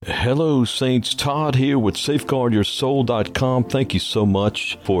Hello, Saints. Todd here with SafeguardYourSoul.com. Thank you so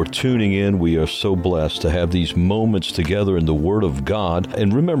much for tuning in. We are so blessed to have these moments together in the Word of God.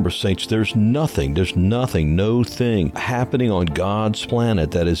 And remember, Saints, there's nothing, no thing happening on God's planet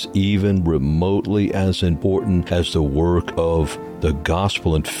that is even remotely as important as the work of the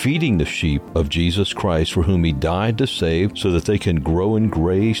gospel and feeding the sheep of Jesus Christ, for whom He died to save, so that they can grow in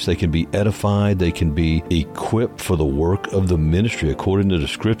grace, they can be edified, they can be equipped for the work of the ministry according to the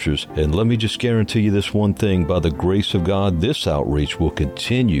Scriptures. And let me just guarantee you this one thing: by the grace of God, this outreach will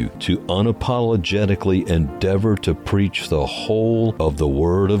continue to unapologetically endeavor to preach the whole of the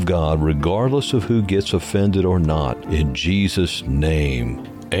Word of God, regardless of who gets offended or not, in Jesus' name.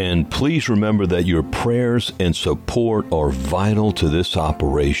 And please remember that your prayers and support are vital to this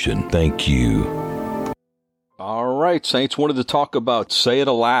operation. Thank you. All right, Saints, wanted to talk about say it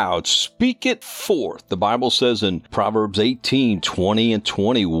aloud, speak it forth. The Bible says in Proverbs 18:20 and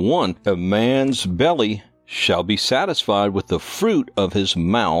 21, a man's belly shall be satisfied with the fruit of his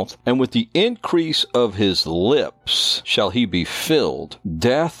mouth, and with the increase of his lips shall he be filled.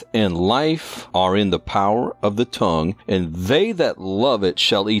 Death and life are in the power of the tongue, and they that love it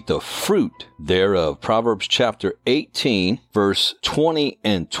shall eat the fruit thereof. Proverbs chapter 18, verse 20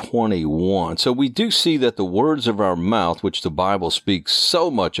 and 21. So we do see that the words of our mouth, which the Bible speaks so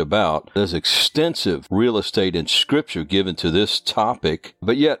much about, there's extensive real estate in Scripture given to this topic.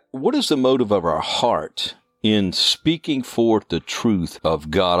 But yet, what is the motive of our heart in speaking forth the truth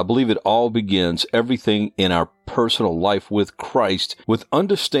of God? I believe it all begins, everything in our personal life with Christ, with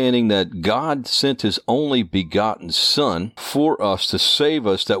understanding that God sent His only begotten Son for us to save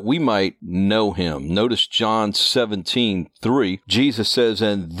us, that we might know Him. Notice John 17:3. Jesus says,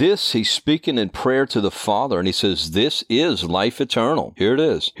 and this He's speaking in prayer to the Father, and He says, this is life eternal. Here it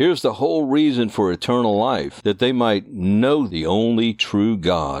is. Here's the whole reason for eternal life, that they might know the only true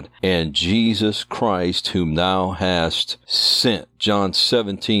God and Jesus Christ, whom Thou hast sent. John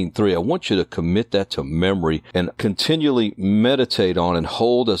 17:3. I want you to commit that to memory and continually meditate on and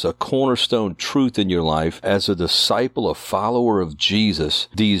hold as a cornerstone truth in your life as a disciple, a follower of Jesus,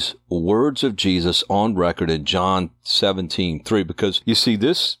 these words of Jesus on record in John 17:3. Because you see,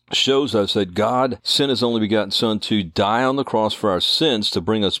 this shows us that God sent His only begotten Son to die on the cross for our sins, to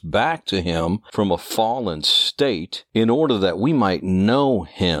bring us back to Him from a fallen state, in order that we might know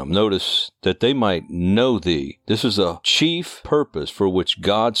Him. Notice that they might know Thee. This is a chief purpose for which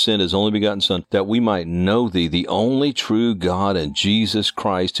God sent His only begotten Son, that we might know Thee, the only true God, and Jesus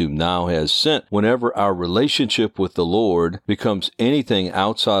Christ, whom Thou hast sent. Whenever our relationship with the Lord becomes anything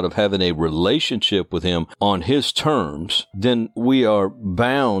outside of having a relationship with Him on His terms, then we are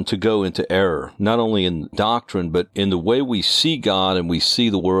bound to go into error, not only in doctrine, but in the way we see God and we see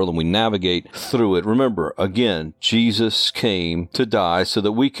the world and we navigate through it. Remember, again, Jesus came to die so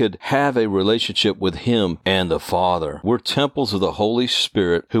that we could have a relationship with Him and the Father. We're temples of the Holy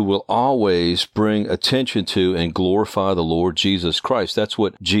Spirit, who will always bring attention to and glorify the Lord Jesus Christ. That's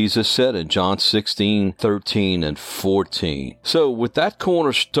what Jesus said in John 16:13 and 14. So with that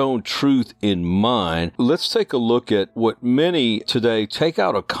cornerstone truth in mind, let's take a look at what many today take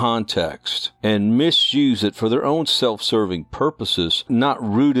out of context and misuse it for their own self-serving purposes, not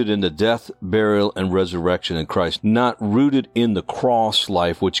rooted in the death, burial, and resurrection in Christ, not rooted in the cross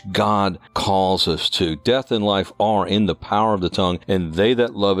life which God calls us to. Death and life are in the power of the tongue, and they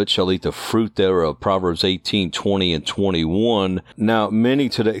that love it shall eat the fruit thereof. Proverbs 18:20 and 21. Now, many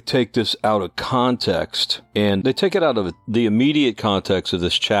today take this out of context, and they take it out of the immediate context of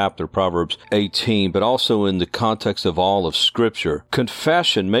this chapter, Proverbs 18, but also in the context of all of Scripture.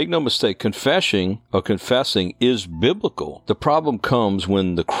 Confession, make no mistake, confessing is biblical. The problem comes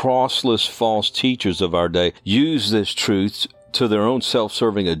when the crossless false teachers of our day use this truth to their own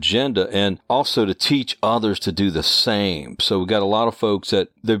self-serving agenda, and also to teach others to do the same. So we've got a lot of folks that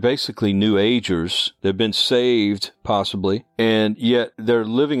they're basically New Agers. They've been saved, possibly, and yet they're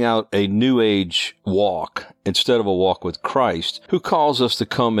living out a New Age walk instead of a walk with Christ, who calls us to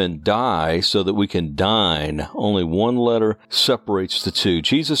come and die so that we can dine. Only one letter separates the two.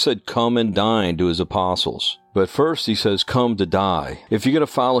 Jesus said, come and dine, to His apostles. But first He says, come to die. If you're going to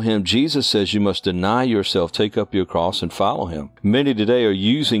follow Him, Jesus says you must deny yourself, take up your cross, and follow Him. Many today are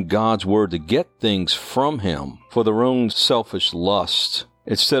using God's Word to get things from Him for their own selfish lust,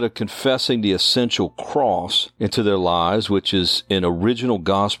 instead of confessing the essential cross into their lives, which is an original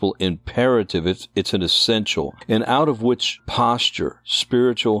gospel imperative. It's an essential, and out of which posture,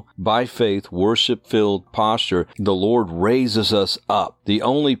 spiritual, by faith, worship-filled posture, the Lord raises us up. The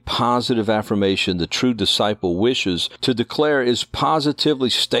only positive affirmation the true disciple wishes to declare is positively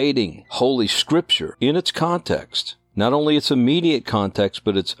stating Holy Scripture in its context. not only its immediate context,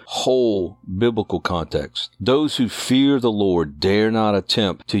 but its whole biblical context. Those who fear the Lord dare not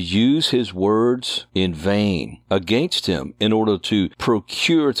attempt to use his words in vain against him in order to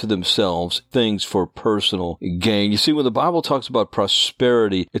procure to themselves things for personal gain. You see, when the Bible talks about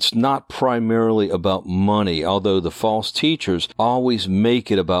prosperity, it's not primarily about money, although the false teachers always make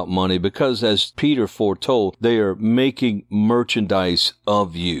it about money because, as Peter foretold, they are making merchandise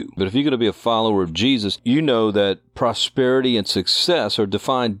of you. But if you're going to be a follower of Jesus, you know that prosperity and success are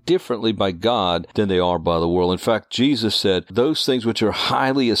defined differently by God than they are by the world. In fact, Jesus said, those things which are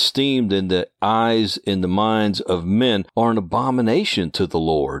highly esteemed in the eyes and the minds of men are an abomination to the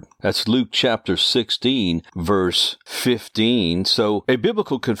Lord. That's Luke chapter 16, verse 15. So a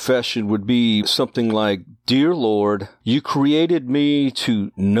biblical confession would be something like, Dear Lord, you created me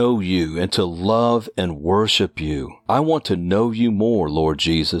to know you and to love and worship you. I want to know you more, Lord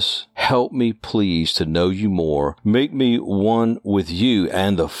Jesus. Help me, please, to know you more. Make me one with you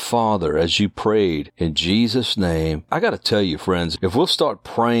and the Father as you prayed. In Jesus' name, I got to tell you, friends, if we'll start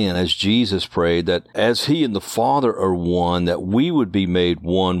praying as Jesus prayed, that as he and the Father are one, that we would be made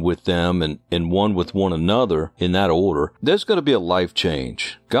one with them and one with one another in that order, there's going to be a life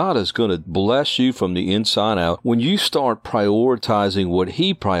change. God is going to bless you from the inside out when you start prioritizing what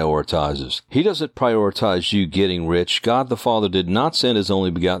he prioritizes. He doesn't prioritize you getting rich. God the Father did not send his only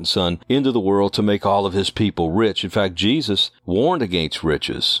begotten Son into the world to make all of his people rich. In fact, Jesus warned against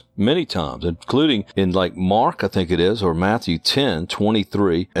riches many times, including in like Mark, I think it is, or Matthew 10,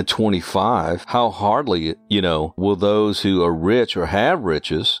 23 and 25. How hardly, will those who are rich or have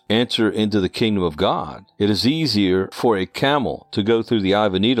riches enter into the kingdom of God. It is easier for a camel to go through the eye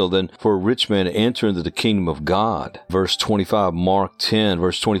of a needle than for a rich man to enter into the kingdom of God. Verse 25, Mark 10,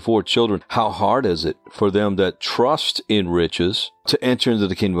 verse 24, children, how hard is it for them that trust in riches to enter into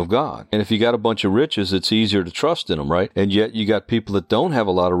the kingdom of God? And if you got a bunch of riches, it's easier to trust in them, right? And yet you got people that don't have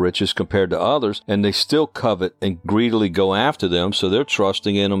a lot of riches compared to others, and they still covet and greedily go after them, so they're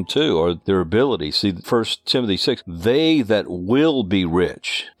trusting in them too, or their ability. See, 1 Timothy 6, they that will be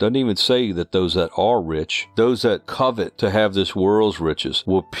rich, doesn't even say that those that are rich, those that covet to have this world's riches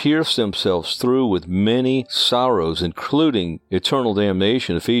will pierce themselves through with many sorrows, including eternal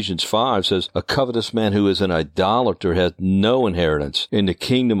damnation. Ephesians 5 says, a covetous man who is an idolater hath no inheritance in the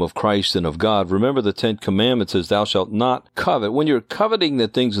kingdom of Christ and of God. Remember the 10 Commandments says, thou shalt not covet. When you're coveting the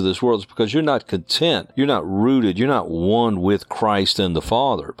things of this world, it's because you're not content. You're not rooted. You're not one with Christ and the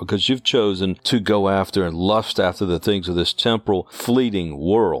Father, because you've chosen to go after and lust after the things of this temporal, fleeting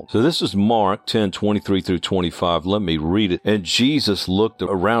world. So this is Mark 10, 23 through 25. Let me read it. And Jesus looked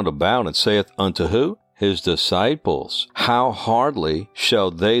around about and saith unto who? His disciples, how hardly shall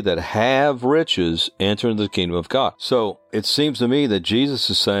they that have riches enter into the kingdom of God? So it seems to me that Jesus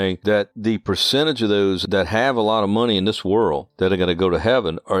is saying that the percentage of those that have a lot of money in this world that are going to go to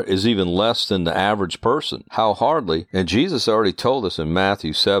heaven is even less than the average person. How hardly? And Jesus already told us in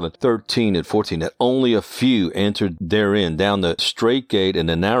Matthew 7, 13 and 14 that only a few entered therein, down the straight gate and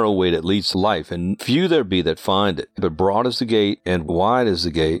the narrow way that leads to life. And few there be that find it. But broad is the gate and wide is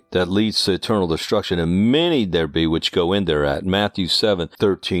the gate that leads to eternal destruction. And many there be which go in thereat. Matthew 7,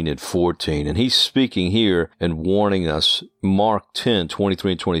 13 and 14. And he's speaking here and warning us. Mark 10,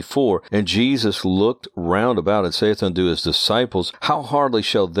 23 and 24. And Jesus looked round about and saith unto his disciples, how hardly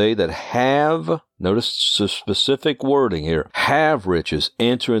shall they that have, notice the specific wording here, have riches,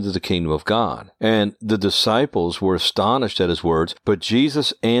 enter into the kingdom of God. And the disciples were astonished at his words. But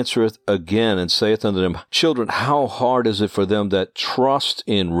Jesus answereth again and saith unto them, children, how hard is it for them that trust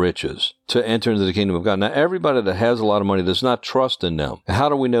in riches to enter into the kingdom of God? Now, everybody that has a lot of money does not trust in them. How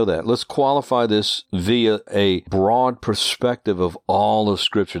do we know that? Let's qualify this via a broad perspective of all of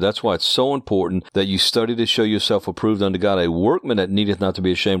Scripture. That's why it's so important that you study to show yourself approved unto God, a workman that needeth not to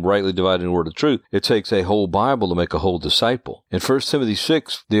be ashamed, rightly dividing the word of truth. It takes a whole Bible to make a whole disciple. In 1 Timothy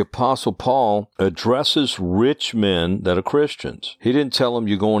 6, the Apostle Paul addresses rich men that are Christians. He didn't tell them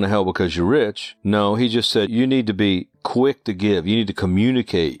you're going to hell because you're rich. No, he just said you need to be quick to give. You need to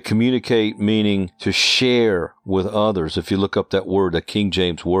communicate. Communicate meaning to share with others. If you look up that word, that King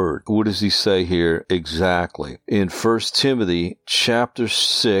James word, what does he say here exactly? In 1 Timothy chapter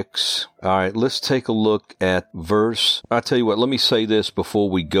 6, all right, let's take a look at verse. I tell you what, let me say this before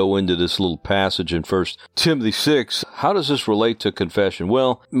we go into this little passage in 1 Timothy 6. How does this relate to confession?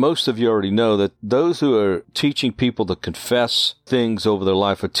 Well, most of you already know that those who are teaching people to confess things over their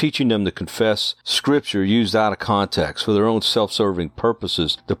life are teaching them to confess Scripture used out of context for their own self-serving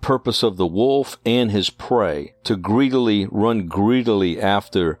purposes. The purpose of the wolf and his prey, to run greedily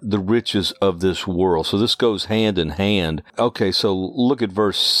after the riches of this world. So this goes hand in hand. Okay, so look at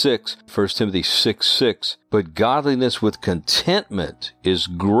verse 6, 1 Timothy 6:6. But godliness with contentment is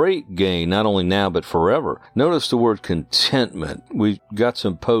great gain, not only now but forever. Notice the word contentment. We've got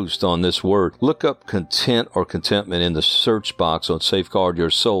some posts on this word. Look up content or contentment in the search box on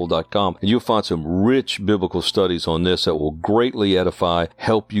safeguardyoursoul.com, and you'll find some rich biblical studies on this that will greatly edify,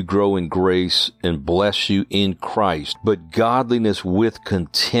 help you grow in grace, and bless you in Christ. But godliness with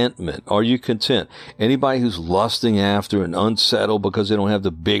contentment. Are you content? Anybody who's lusting after and unsettled because they don't have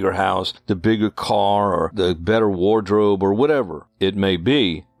the bigger house, the bigger car, or the better wardrobe, or whatever it may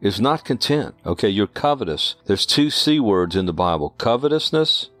be, is not content. Okay, you're covetous. There's two C words in the Bible,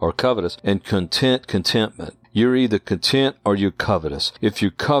 covetousness or covetous, and contentment. You're either content or you're covetous. If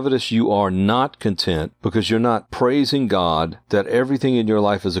you're covetous, you are not content because you're not praising God that everything in your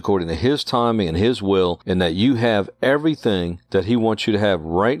life is according to His timing and His will, and that you have everything that He wants you to have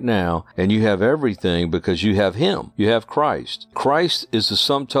right now, and you have everything because you have Him. You have Christ. Christ is the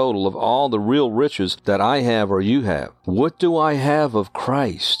sum total of all the real riches that I have or you have. What do I have of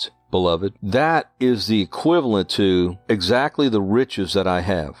Christ, beloved? That is the equivalent to exactly the riches that I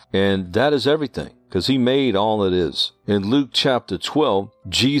have. And that is everything, because He made all that is. In Luke chapter 12,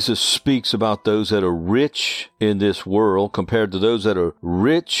 Jesus speaks about those that are rich in this world compared to those that are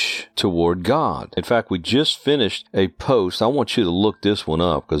rich toward God. In fact, we just finished a post. I want you to look this one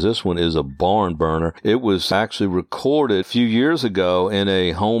up because this one is a barn burner. It was actually recorded a few years ago in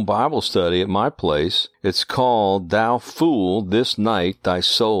a home Bible study at my place. It's called, "Thou Fool, This Night Thy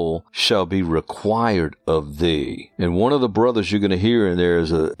Soul Shall Be Required of Thee." And one of the brothers you're going to hear in there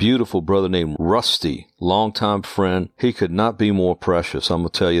is a beautiful brother named Rusty, longtime friend. He could not be more precious, I'm going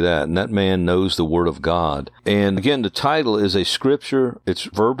to tell you that. And that man knows the Word of God. And again, the title is a scripture. It's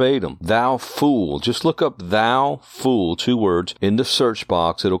verbatim. Thou fool. Just look up "thou fool," 2 words, in the search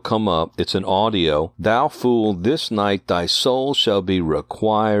box. It'll come up. It's an audio. "Thou fool, this night thy soul shall be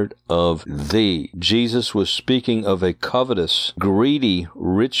required of thee." Jesus was speaking of a covetous, greedy,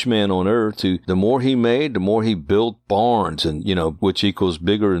 rich man on earth who, the more he made, the more he built barns, and, which equals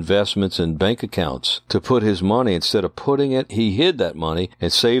bigger investments in bank accounts to put his money. Instead of putting it, he hid that money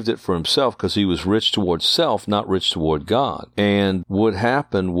and saved it for himself because he was rich toward self, not rich toward God. And what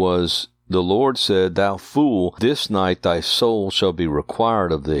happened was, the Lord said, "Thou fool, this night thy soul shall be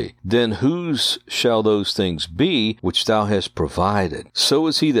required of thee. Then whose shall those things be which thou hast provided? So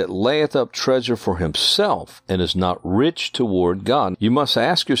is he that layeth up treasure for himself and is not rich toward God." You must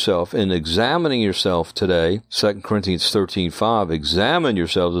ask yourself, in examining yourself today, 2 Corinthians 13:5, examine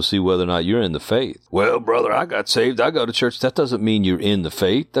yourselves to see whether or not you're in the faith. Well, brother, I got saved, I go to church. That doesn't mean you're in the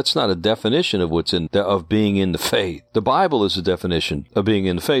faith. That's not a definition of of being in the faith. The Bible is a definition of being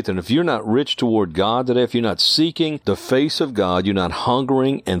in the faith. And if you're not rich toward God today, if you're not seeking the face of God, you're not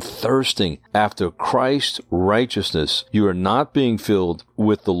hungering and thirsting after Christ's righteousness, you are not being filled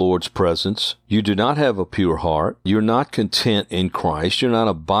with the Lord's presence. You do not have a pure heart. You're not content in Christ. You're not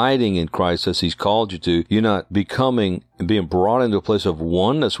abiding in Christ as He's called you to. You're not becoming and being brought into a place of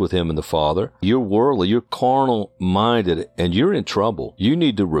oneness with Him and the Father. You're worldly, you're carnal-minded, and you're in trouble. You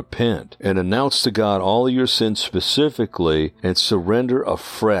need to repent and announce to God all of your sins specifically and surrender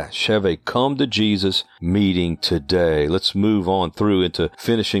afresh. Have a come to Jesus meeting today. Let's move on through into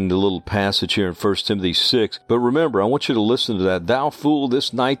finishing the little passage here in 1 Timothy 6. But remember, I want you to listen to that. "Thou fool,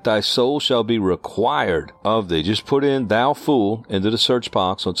 this night thy soul shall be required of thee." Just put in "thou fool" into the search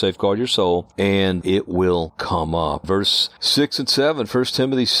box on Safeguard Your Soul, and it will come up. Verse 6 and 7, 1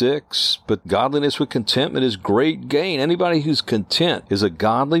 Timothy 6, "But godliness with contentment is great gain." Anybody who's content is a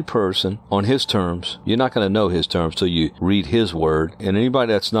godly person on His terms. You're not going to know His terms till you read His Word. And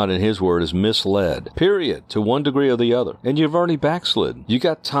anybody that's not in His Word is misled, period, to one degree or the other. And you've already backslidden. You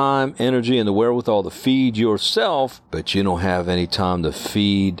got time, energy, and the wherewithal to feed yourself, but you don't have any time to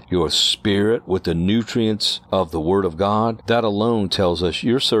feed your spirit with the nutrients of the Word of God. That alone tells us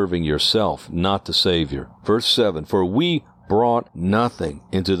you're serving yourself, not the Savior. Verse 7, "For we brought nothing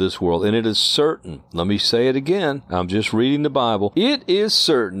into this world, and it is certain," let me say it again, I'm just reading the Bible, "it is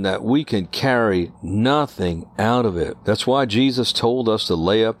certain that we can carry nothing out of it." That's why Jesus told us to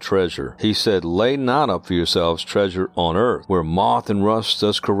lay up treasure. He said, "Lay not up for yourselves treasure on earth, where moth and rust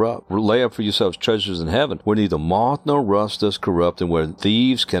does corrupt. Lay up for yourselves treasures in heaven, where neither moth nor rust does corrupt, and where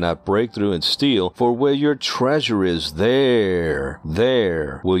thieves cannot break through and steal. For where your treasure is, there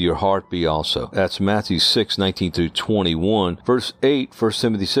will your heart be also." That's Matthew 6:19 through 21. 1. Verse 8, 1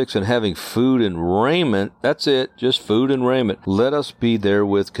 Timothy 6, and having food and raiment, that's it, just food and raiment, let us be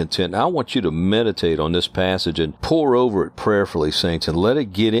therewith content. Now, I want you to meditate on this passage and pore over it prayerfully, saints, and let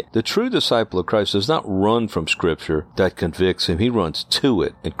it get it. The true disciple of Christ does not run from Scripture that convicts him. He runs to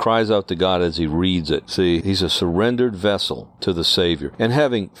it and cries out to God as he reads it. See, he's a surrendered vessel to the Savior. And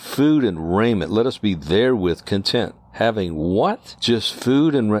having food and raiment, let us be therewith content. Having what? Just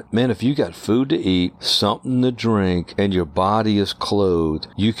food and man, if you got food to eat, something to drink, and your body is clothed,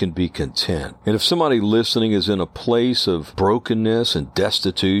 you can be content. And if somebody listening is in a place of brokenness and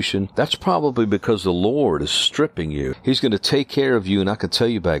destitution, that's probably because the Lord is stripping you. He's going to take care of you, and I can tell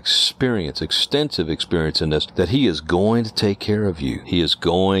you by experience, extensive experience in this, that He is going to take care of you. He is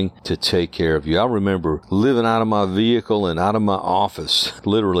going to take care of you. I remember living out of my vehicle and out of my office,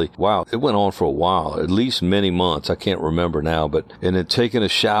 literally. Wow, it went on for a while, at least many months. I can't remember now, and then taking a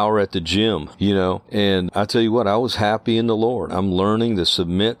shower at the gym, and I tell you what, I was happy in the Lord. I'm learning to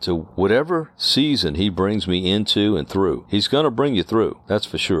submit to whatever season He brings me into and through. He's going to bring you through, that's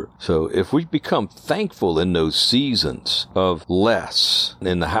for sure. So if we become thankful in those seasons of less,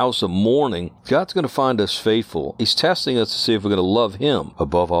 in the house of mourning, God's going to find us faithful. He's testing us to see if we're going to love Him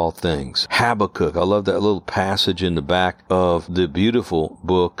above all things. Habakkuk, I love that little passage in the back of the beautiful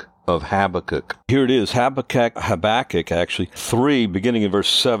book of Habakkuk. Here it is, Habakkuk actually, 3, beginning in verse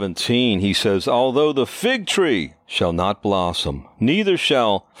 17, he says, although the fig tree shall not blossom, neither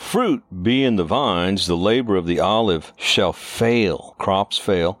shall fruit be in the vines, the labor of the olive shall fail, crops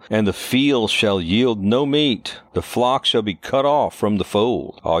fail, and the field shall yield no meat. The flock shall be cut off from the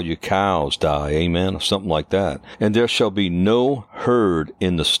fold. All your cows die, amen, or something like that. And there shall be no herd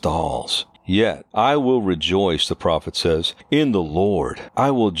in the stalls. Yet I will rejoice, the prophet says, in the Lord.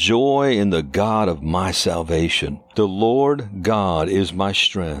 I will joy in the God of my salvation. The Lord God is my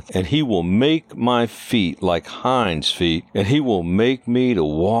strength, and He will make my feet like hinds' feet, and He will make me to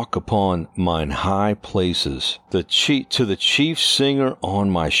walk upon mine high places, to the chief singer on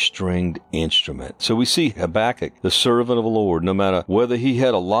my stringed instrument. So we see Habakkuk, the servant of the Lord, no matter whether he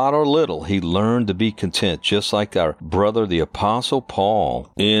had a lot or little, he learned to be content, just like our brother, the Apostle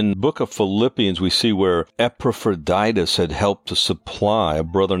Paul. In the book of Philippians, we see where Epaphroditus had helped to supply, a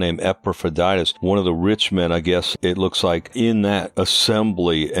brother named Epaphroditus, one of the rich men, I guess, it looks like, in that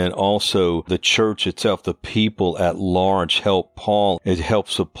assembly, and also the church itself, the people at large helped Paul. It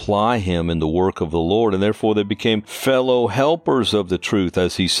helped supply him in the work of the Lord, and therefore they became fellow helpers of the truth,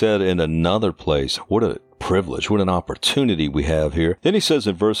 as he said in another place. What a privilege, what an opportunity we have here. Then he says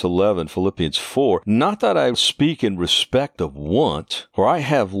in verse 11, Philippians 4, not that I speak in respect of want, for I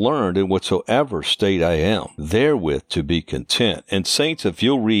have learned in whatsoever state I am, therewith to be content. And saints, if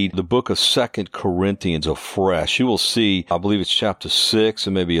you'll read the book of 2 Corinthians afresh, you will see, I believe it's chapter 6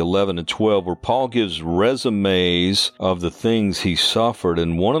 and maybe 11 and 12, where Paul gives resumes of the things he suffered.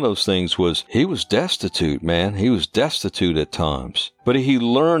 And one of those things was he was destitute, man. He was destitute at times. But he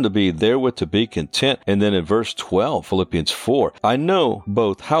learned to be therewith to be content. And then in verse 12, Philippians 4, I know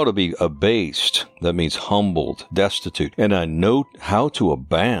both how to be abased, that means humbled, destitute, and I know how to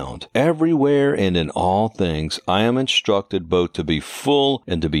abound. Everywhere and in all things I am instructed both to be full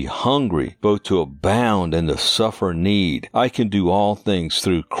and to be hungry, both to abound and to suffer need. I can do all things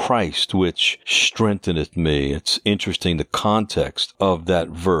through Christ, which strengtheneth me. It's interesting, the context of that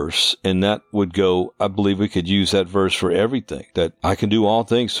verse, and that would go, I believe we could use that verse for everything, that I can do all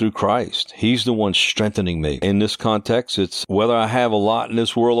things through Christ. He's the one strengthening me. In this context, it's whether I have a lot in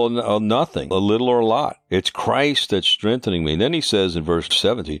this world or nothing, a little or a lot. It's Christ that's strengthening me. And then he says in verse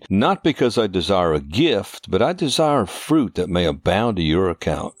 17, not because I desire a gift, but I desire fruit that may abound to your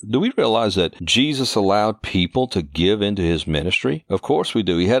account. Do we realize that Jesus allowed people to give into his ministry? Of course we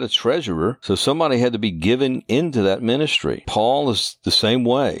do. He had a treasurer, so somebody had to be given into that ministry. Paul is the same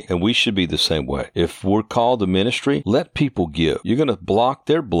way, and we should be the same way. If we're called to ministry, let people give. You're going to block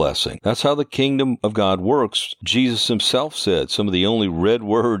their blessing. That's how the kingdom of God works. Jesus himself said, some of the only read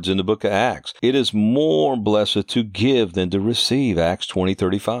words in the book of Acts, it is more blessed to give than to receive, Acts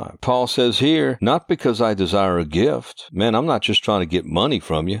 20:35. Paul says here, not because I desire a gift. Man, I'm not just trying to get money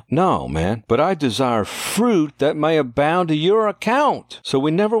from you. No, man. But I desire fruit that may abound to your account. So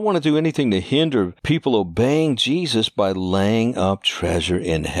we never want to do anything to hinder people obeying Jesus by laying up treasure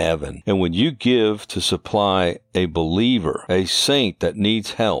in heaven. And when you give to supply a believer, a saint that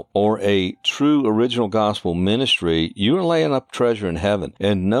needs help, or a true original gospel ministry, you're laying up treasure in heaven.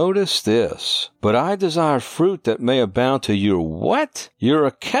 And notice this, but I desire fruit that may abound to your what? Your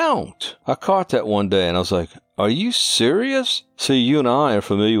account. I caught that one day and I was like, Are you serious? See, you and I are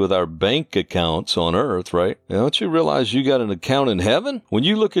familiar with our bank accounts on earth, right? Now, don't you realize you got an account in heaven? When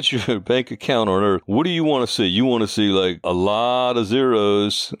you look at your bank account on earth, what do you want to see? You want to see like a lot of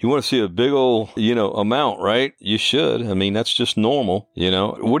zeros. You want to see a big old, amount, right? You should. I mean, that's just normal,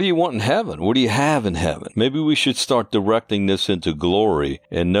 What do you want in heaven? What do you have in heaven? Maybe we should start directing this into glory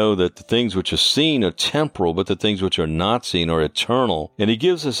and know that the things which are seen are temporal, but the things which are not seen are eternal. And he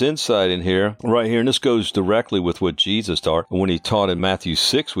gives us insight in here, right here, and this goes directly with what Jesus taught when he taught in Matthew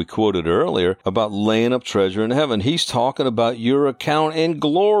 6, we quoted earlier, about laying up treasure in heaven. He's talking about your account in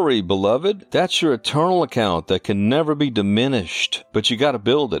glory, beloved. That's your eternal account that can never be diminished. But you got to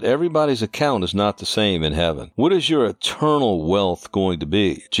build it. Everybody's account is not the same in heaven. What is your eternal wealth going to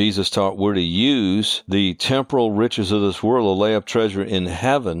be? Jesus taught we're to use the temporal riches of this world to lay up treasure in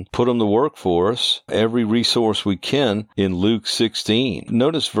heaven, put them to work for us, every resource we can in Luke 16.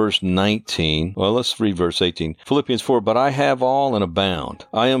 Notice verse 19. Well, let's read verse 18. Philippians 4, but I have all and abound.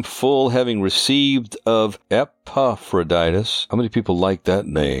 I am full, having received of Epaphroditus. How many people like that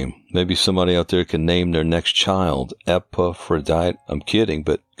name? Maybe somebody out there can name their next child Epaphroditus. I'm kidding,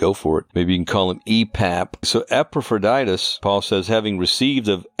 but go for it. Maybe you can call him Epap. So Epaphroditus, Paul says, having received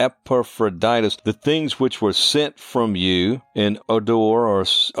of Epaphroditus the things which were sent from you, an odor or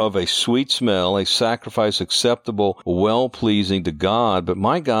of a sweet smell, a sacrifice acceptable, well-pleasing to God. But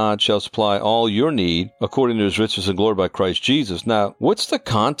my God shall supply all your need according to his riches and glory by Christ Jesus. Now, what's the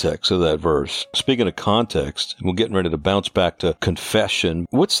context of that verse? Speaking of context, we're getting ready to bounce back to confession.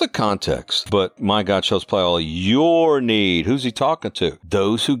 What's the context? But my God shall supply all your need. Who's he talking to?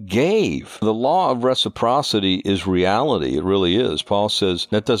 Those who gave. The law of reciprocity is reality. It really is. Paul says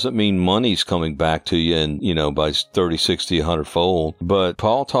that doesn't mean money's coming back to you and, by 30, 60, 100 fold. But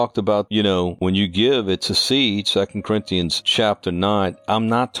Paul talked about, when you give, it's a seed. 2 Corinthians chapter 9. I'm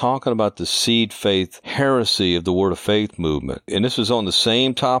not talking about the seed faith heresy of the word of faith movement. And this is on the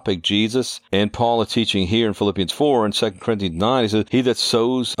same topic Jesus and Paul are teaching here in Philippians 4 and 2 Corinthians 9. He says, he that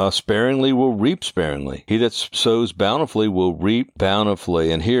sows sparingly will reap sparingly. He that sows bountifully will reap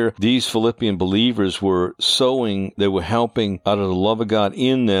bountifully. And here, these Philippian believers were sowing, they were helping out of the love of God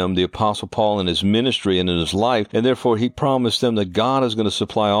in them, the Apostle Paul in his ministry and in his life, and therefore he promised them that God is going to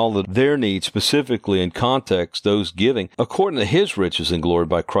supply all of their needs, specifically in context, those giving, according to his riches and glory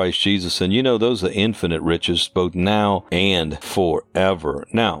by Christ Jesus. And those are infinite riches, both now and forever.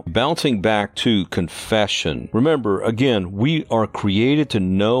 Now, bouncing back to confession. Remember, again, we are created to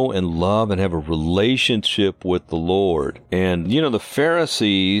know and love and have a relationship with the Lord. And, the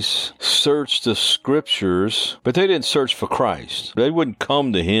Pharisees searched the scriptures, but they didn't search for Christ. They wouldn't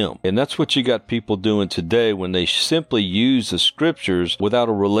come to him. And that's what you got people doing today when they simply use the scriptures without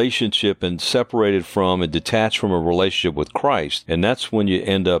a relationship and separated from and detached from a relationship with Christ. And that's when you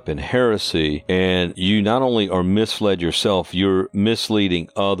end up in heresy. And you not only are misled yourself, you're misleading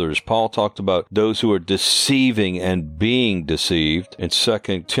others. Paul talked about those who are deceiving and being deceived. In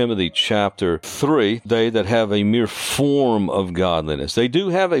 2 Timothy chapter 3, they that have a mere form of godliness. They do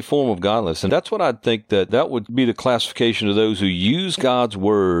have a form of godliness. And that's what I'd think that would be the classification of those who use God's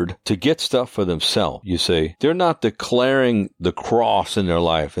word to get stuff for themselves, you see. They're not declaring the cross in their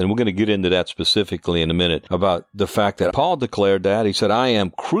life. And we're going to get into that specifically in a minute about the fact that Paul declared that. He said, I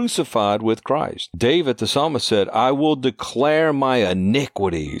am crucified with Christ. David, the psalmist, said, I will declare my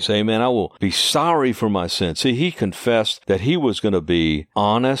iniquities. Amen. I will be sorry for my sins. See, he confessed that he was going to be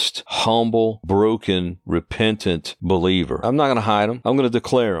honest, humble, broken, repentant believer. I'm not going to hide them. I'm going to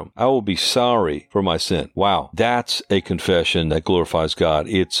declare them. I will be sorry for my sin. Wow. That's a confession that glorifies God.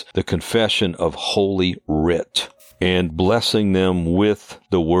 It's the confession of Holy Writ and blessing them with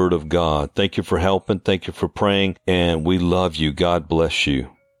the Word of God. Thank you for helping. Thank you for praying. And we love you. God bless you.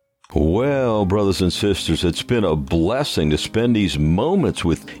 Well, brothers and sisters, it's been a blessing to spend these moments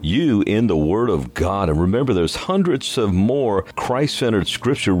with you in the Word of God. And remember, there's hundreds of more Christ-centered,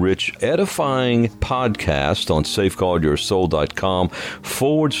 scripture-rich, edifying podcasts on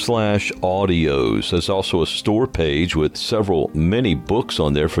safeguardyoursoul.com/audios. There's also a store page with many books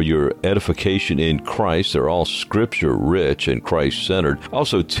on there for your edification in Christ. They're all scripture-rich and Christ-centered.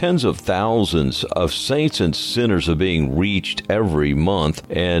 Also, tens of thousands of saints and sinners are being reached every month,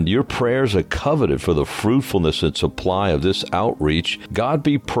 and your prayers are coveted for the fruitfulness and supply of this outreach. God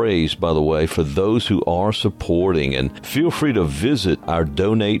be praised, by the way, for those who are supporting. And feel free to visit our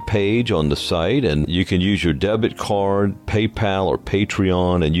donate page on the site, and you can use your debit card, PayPal, or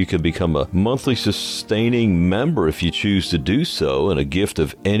Patreon, and you can become a monthly sustaining member if you choose to do so, and a gift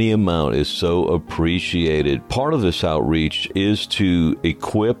of any amount is so appreciated. Part of this outreach is to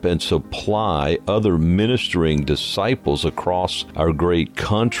equip and supply other ministering disciples across our great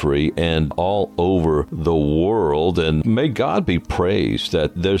country. country and all over the world. And may God be praised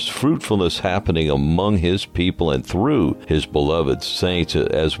that there's fruitfulness happening among His people and through His beloved saints,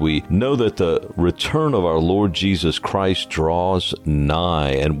 as we know that the return of our Lord Jesus Christ draws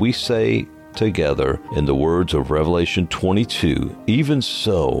nigh. And we say together in the words of Revelation 22, even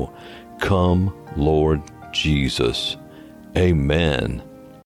so, come, Lord Jesus. Amen